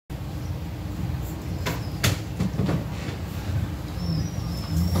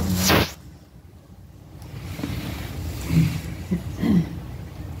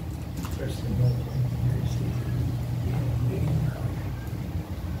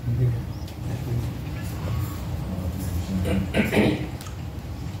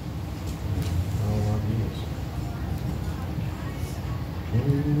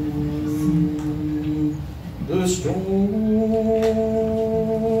The storms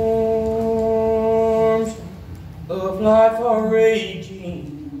of life are raging.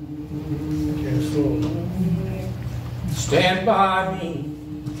 Stand by me.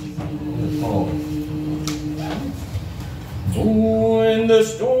 When the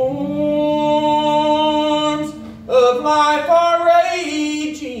storms of life are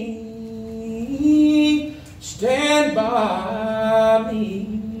raging, stand by me.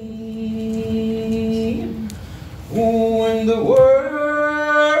 When the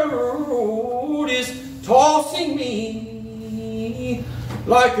world is tossing me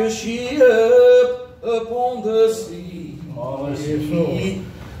like a ship upon the sea,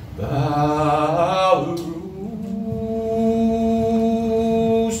 thou rules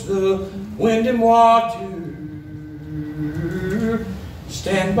the wind and water,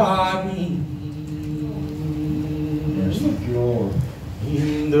 stand by me.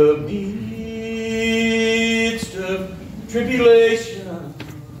 In the midst of tribulation,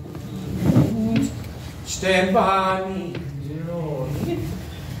 stand by me.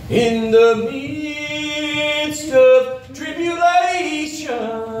 In the midst of tribulation,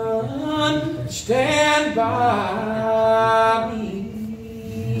 stand by me.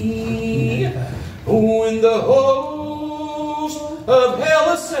 When the host of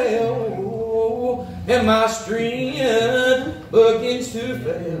hell assail and my strength begins to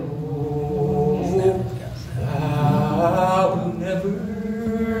fail, thou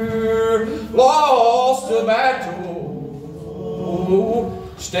never lost a battle,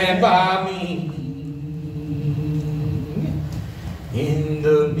 stand by me. In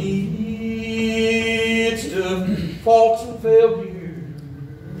the midst of faults and failures,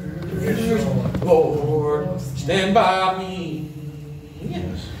 Lord, stand by me.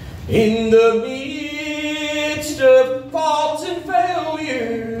 In the midst of faults and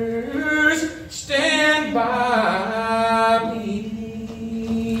failures, stand by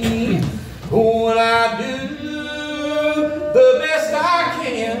me. When I do the best I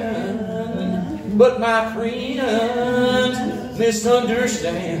can, but my friends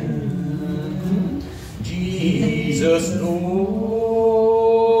misunderstand, Jesus knows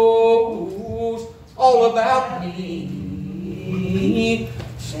all about me.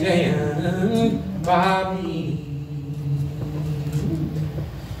 Stand by me.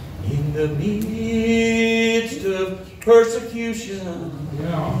 In the midst of persecution,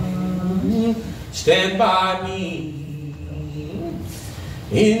 stand by me.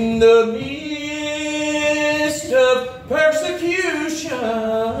 In the midst of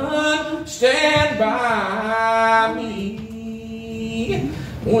persecution, stand by me.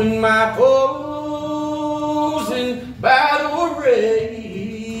 When my foes in battle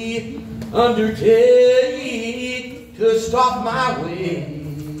array undertake to stop my way,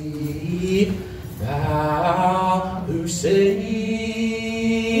 thou who saved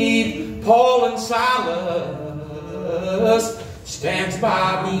Paul and Silas, stands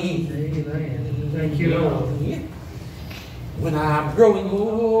by me. Amen. Thank you, Lord. When I'm growing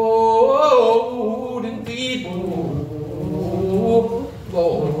old and feeble,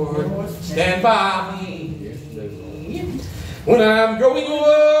 Lord, stand by me. When I'm growing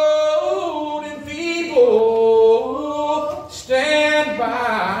old and feeble, stand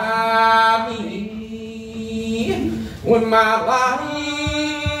by me. When my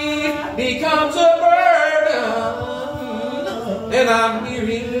life becomes a burden and I'm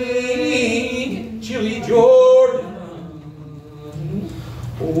nearing chilly Jordan,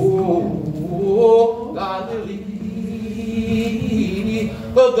 oh, thy lily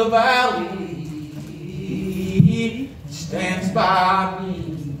of the valley stands by me.